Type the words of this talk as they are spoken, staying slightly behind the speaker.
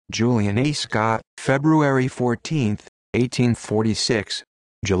Julian A. Scott, February 14, 1846,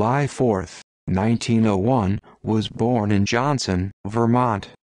 July 4, 1901, was born in Johnson, Vermont,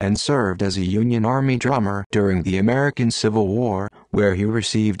 and served as a Union Army drummer during the American Civil War, where he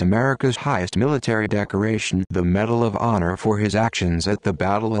received America's highest military decoration, the Medal of Honor, for his actions at the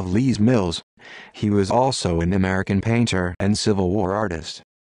Battle of Lee's Mills. He was also an American painter and Civil War artist.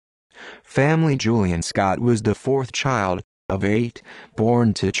 Family. Julian Scott was the fourth child of 8,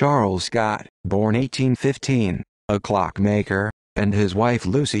 born to Charles Scott, born 1815, a clockmaker, and his wife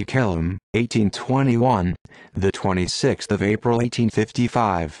Lucy Killam, 1821, the 26th of April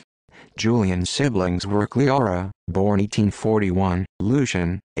 1855. Julian's siblings were Cleora, born 1841,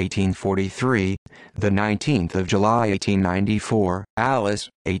 Lucian, 1843, the 19th of July 1894, Alice,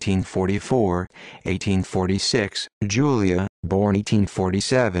 1844, 1846, Julia, born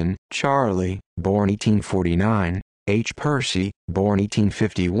 1847, Charlie, born 1849, H. Percy, born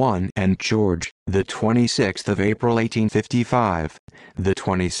 1851, and George, the 26th of April 1855, the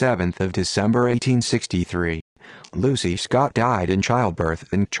 27th of December 1863. Lucy Scott died in childbirth,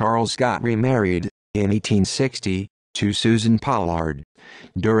 and Charles Scott remarried, in 1860, to Susan Pollard.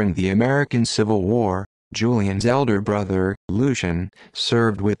 During the American Civil War, Julian's elder brother, Lucian,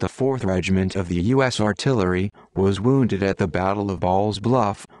 served with the 4th Regiment of the U.S. Artillery, was wounded at the Battle of Ball's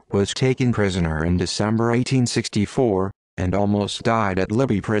Bluff, was taken prisoner in December 1864, and almost died at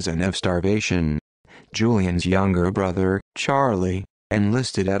Libby Prison of starvation. Julian's younger brother, Charlie,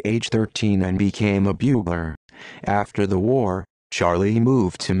 enlisted at age 13 and became a bugler. After the war, Charlie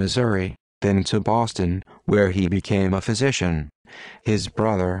moved to Missouri, then to Boston, where he became a physician. His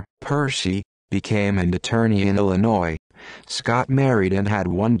brother, Percy, became an attorney in Illinois. Scott married and had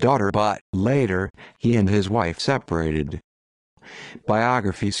one daughter, but later, he and his wife separated.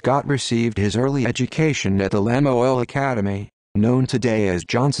 Biography. Scott received his early education at the Lemuel Academy, known today as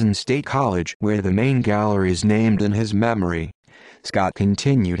Johnson State College, where the main gallery is named in his memory. Scott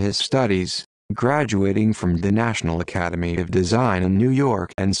continued his studies, graduating from the National Academy of Design in New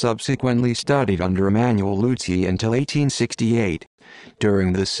York, and subsequently studied under Emanuel Luzzi until 1868.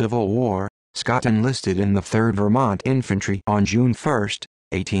 During the Civil War, Scott enlisted in the 3rd Vermont Infantry on June 1,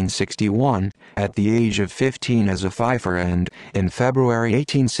 1861, at the age of 15 as a fifer, and, in February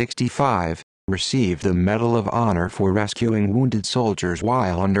 1865, received the Medal of Honor for rescuing wounded soldiers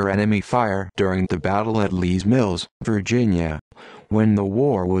while under enemy fire during the battle at Lee's Mills, Virginia. When the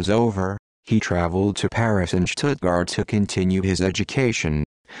war was over, he traveled to Paris and Stuttgart to continue his education.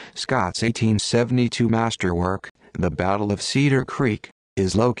 Scott's 1872 masterwork, The Battle of Cedar Creek,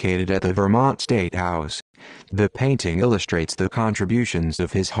 is located at the Vermont State House. The painting illustrates the contributions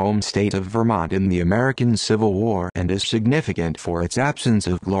of his home state of Vermont in the American Civil War and is significant for its absence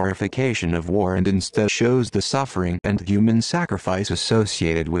of glorification of war and instead shows the suffering and human sacrifice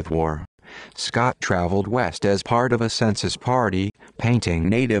associated with war. Scott traveled west as part of a census party, painting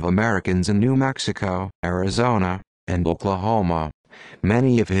Native Americans in New Mexico, Arizona, and Oklahoma.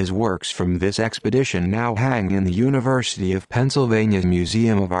 Many of his works from this expedition now hang in the University of Pennsylvania's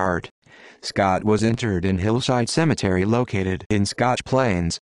Museum of Art. Scott was interred in Hillside Cemetery located in Scotch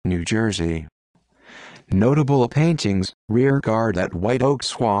Plains, New Jersey. Notable paintings: Rear Guard at White Oak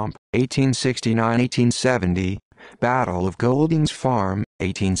Swamp, 1869-1870, Battle of Golding's Farm,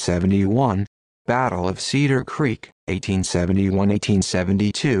 1871, Battle of Cedar Creek,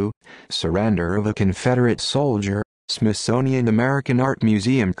 1871-1872, Surrender of a Confederate Soldier, Smithsonian American Art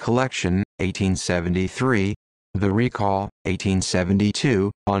Museum Collection, 1873, The Recall,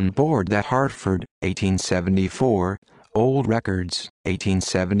 1872, On Board the Hartford, 1874, Old Records,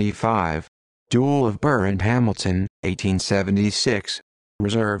 1875, Duel of Burr and Hamilton, 1876,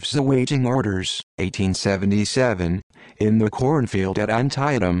 Reserves Awaiting Orders, 1877, In the Cornfield at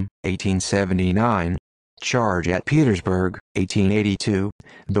Antietam, 1879, Charge at Petersburg, 1882,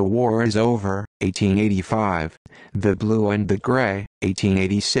 The War is Over, 1885, The Blue and the Gray,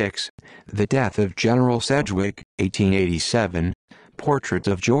 1886, The Death of General Sedgwick, 1887, Portrait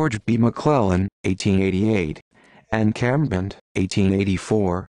of George B. McClellan, 1888, Encampment,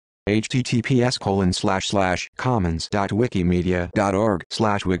 1884,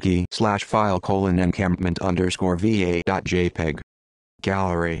 https://commons.wiki.org/wiki/file:"encampment_va.jpg.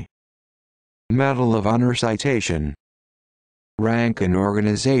 Gallery. Medal of Honor citation. Rank and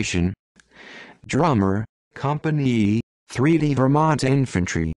organization. Drummer, Company E, 3D Vermont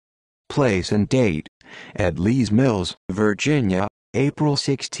Infantry. Place and date: at Lee's Mills, Virginia, April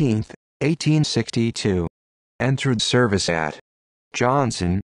 16, 1862. Entered service at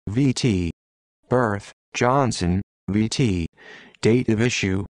Johnson, VT. Birth: Johnson, VT. Date of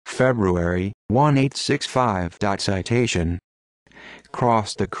issue: February 1865. Citation.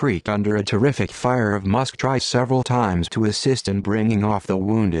 crossed the creek under a terrific fire of musketry several times to assist in bringing off the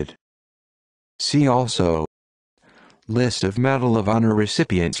wounded. See also: List of Medal of Honor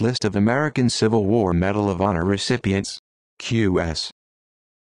recipients, List of American Civil War Medal of Honor recipients, QS.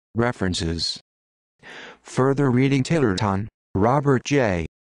 References. Further reading: Taylorton, Robert J.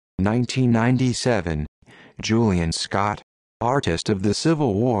 1997. Julian Scott, Artist of the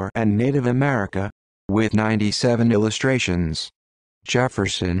Civil War and Native America, with 97 illustrations.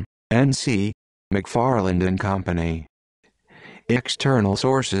 Jefferson, N.C., McFarland and Company. External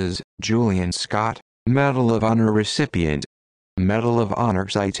sources: Julian Scott, Medal of Honor recipient. Medal of Honor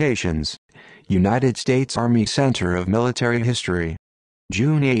citations: United States Army Center of Military History.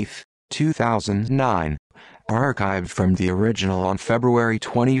 June 8, 2009. Archived from the original on February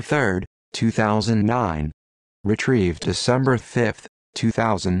 23, 2009. Retrieved December 5,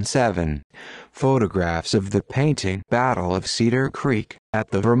 2007. Photographs of the painting Battle of Cedar Creek at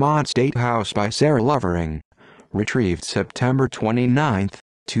the Vermont State House by Sarah Lovering. Retrieved September 29,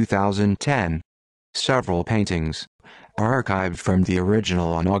 2010. Several paintings. Archived from the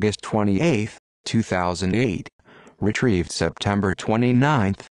original on August 28, 2008. Retrieved September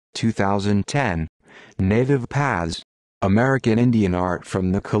 29, 2010. Native Paths. American Indian Art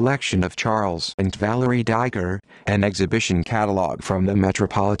from the collection of Charles and Valerie Diker, an exhibition catalog from the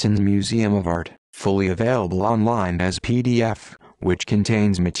Metropolitan Museum of Art, fully available online as PDF, which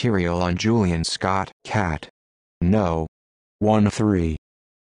contains material on Julian Scott, Cat. No. 13.